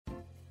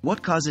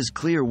What causes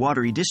clear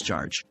watery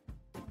discharge?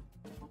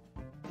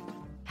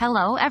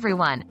 Hello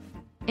everyone!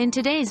 In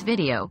today's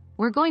video,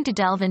 we're going to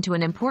delve into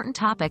an important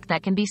topic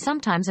that can be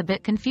sometimes a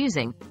bit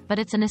confusing, but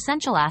it's an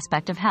essential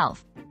aspect of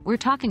health. We're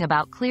talking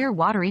about clear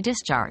watery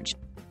discharge.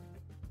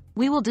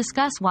 We will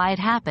discuss why it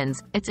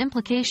happens, its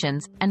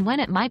implications, and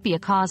when it might be a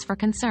cause for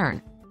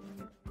concern.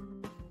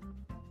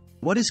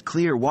 What is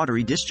clear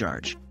watery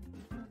discharge?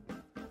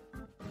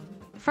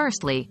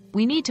 Firstly,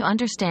 we need to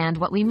understand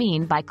what we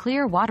mean by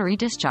clear watery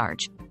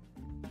discharge.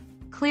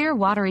 Clear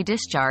watery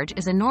discharge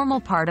is a normal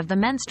part of the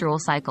menstrual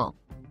cycle.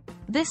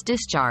 This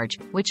discharge,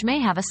 which may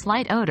have a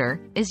slight odor,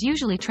 is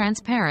usually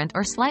transparent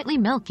or slightly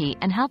milky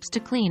and helps to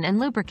clean and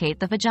lubricate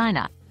the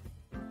vagina.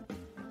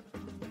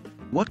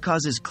 What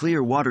causes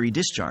clear watery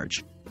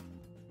discharge?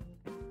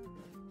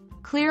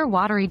 Clear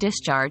watery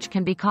discharge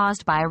can be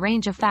caused by a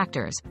range of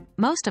factors.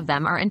 Most of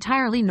them are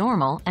entirely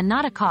normal and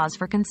not a cause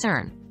for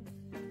concern.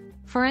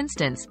 For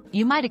instance,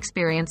 you might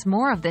experience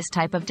more of this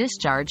type of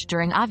discharge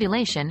during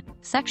ovulation,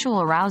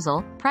 sexual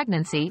arousal,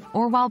 pregnancy,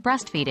 or while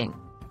breastfeeding.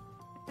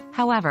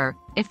 However,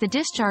 if the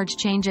discharge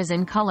changes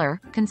in color,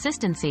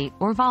 consistency,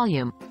 or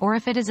volume, or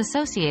if it is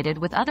associated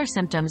with other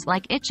symptoms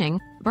like itching,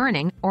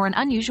 burning, or an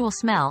unusual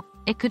smell,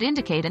 it could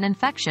indicate an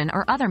infection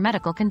or other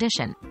medical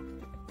condition.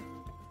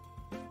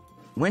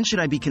 When should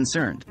I be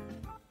concerned?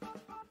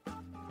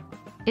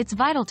 It's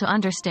vital to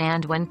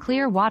understand when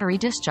clear watery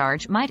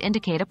discharge might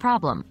indicate a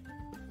problem.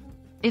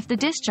 If the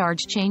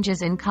discharge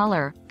changes in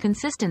color,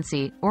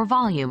 consistency, or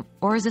volume,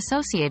 or is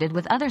associated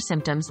with other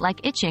symptoms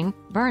like itching,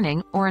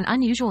 burning, or an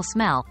unusual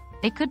smell,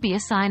 it could be a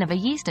sign of a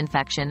yeast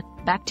infection,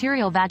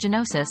 bacterial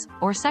vaginosis,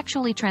 or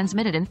sexually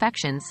transmitted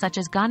infections such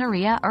as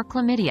gonorrhea or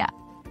chlamydia.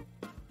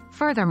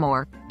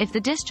 Furthermore, if the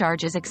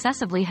discharge is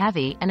excessively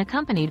heavy and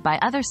accompanied by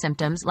other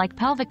symptoms like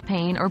pelvic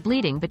pain or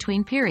bleeding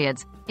between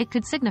periods, it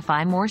could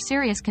signify more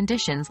serious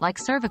conditions like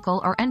cervical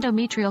or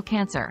endometrial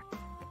cancer.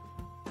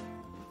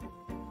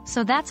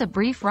 So that's a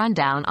brief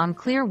rundown on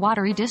clear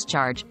watery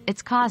discharge,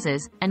 its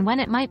causes, and when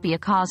it might be a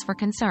cause for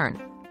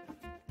concern.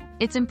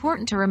 It's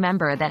important to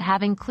remember that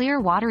having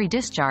clear watery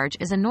discharge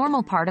is a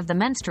normal part of the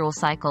menstrual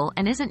cycle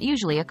and isn't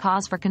usually a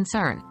cause for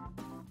concern.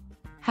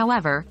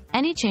 However,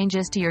 any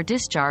changes to your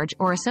discharge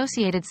or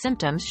associated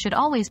symptoms should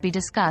always be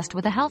discussed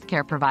with a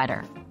healthcare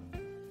provider.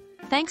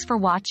 Thanks for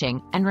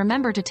watching, and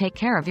remember to take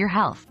care of your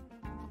health.